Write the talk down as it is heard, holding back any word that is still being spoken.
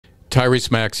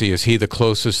Tyrese Maxey, is he the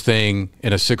closest thing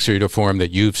in a Sixer uniform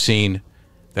that you've seen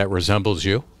that resembles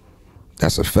you?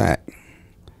 That's a fact.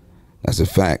 That's a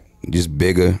fact. Just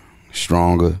bigger,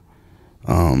 stronger,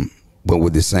 but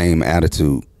with the same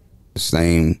attitude, the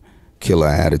same killer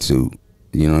attitude.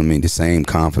 You know what I mean? The same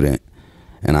confident,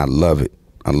 and I love it.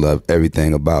 I love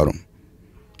everything about him.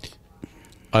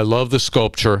 I love the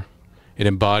sculpture. It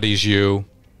embodies you.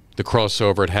 The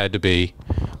crossover, it had to be.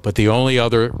 But the only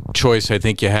other choice I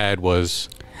think you had was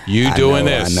you doing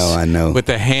this. I know. With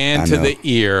the hand to the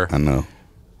ear. I know.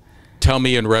 Tell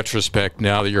me in retrospect,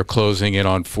 now that you're closing in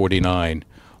on 49,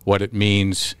 what it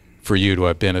means for you to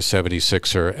have been a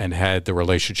 76er and had the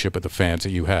relationship with the fans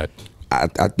that you had.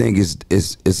 I think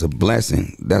it's a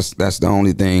blessing. That's the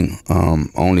only thing,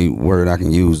 only word I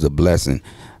can use, the blessing,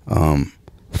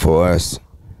 for us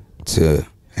to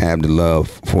have the love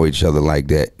for each other like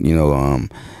that. You know,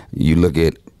 you look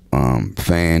at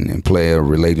fan and player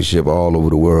relationship all over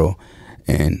the world,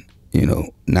 and you know,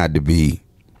 not to be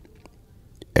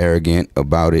arrogant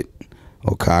about it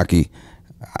or cocky,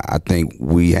 I think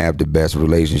we have the best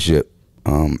relationship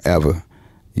ever.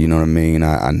 You know what I mean?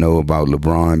 I know about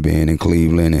LeBron being in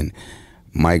Cleveland and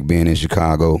Mike being in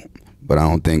Chicago, but I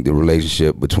don't think the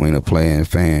relationship between a player and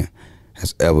fan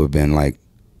has ever been like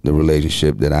the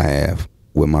relationship that I have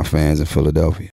with my fans in Philadelphia.